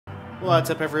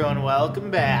What's up, everyone? Welcome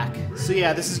back. So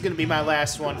yeah, this is going to be my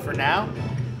last one for now.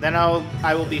 Then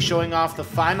I will be showing off the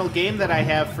final game that I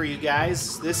have for you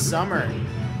guys this summer.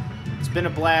 It's been a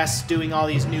blast doing all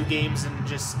these new games and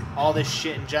just all this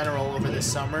shit in general over this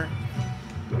summer.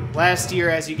 Last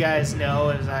year, as you guys know,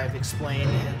 as I've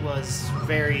explained, it was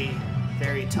very,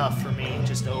 very tough for me,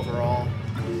 just overall.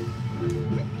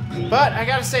 But I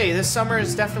gotta say, this summer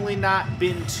has definitely not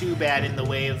been too bad in the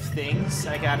way of things,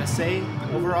 I gotta say.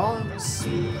 Overall, it was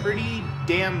pretty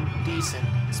damn decent,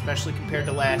 especially compared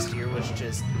to last year, which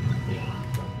just...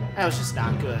 that was just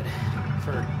not good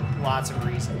for lots of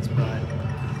reasons, but...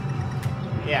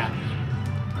 yeah.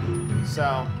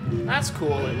 So, that's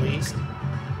cool, at least.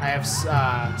 I have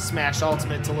Smash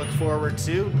Ultimate to look forward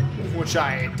to, which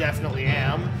I definitely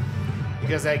am.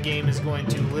 Because that game is going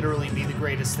to literally be the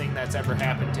greatest thing that's ever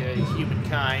happened to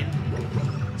humankind.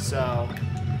 So,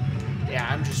 yeah,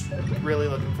 I'm just really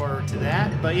looking forward to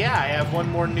that. But yeah, I have one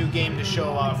more new game to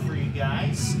show off for you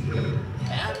guys.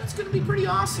 And it's going to be pretty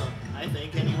awesome, I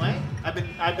think, anyway.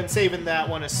 I've been saving that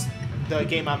one as the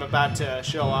game I'm about to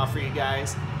show off for you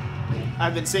guys.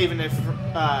 I've been saving it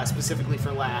for, specifically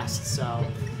for last, so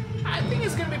I think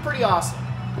it's going to be pretty awesome.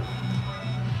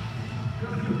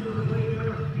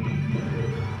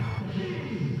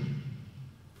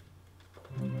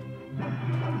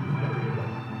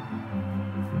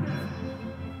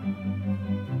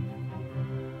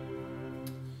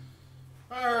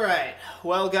 Alright,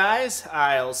 well guys,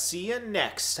 I'll see you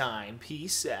next time.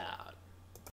 Peace out.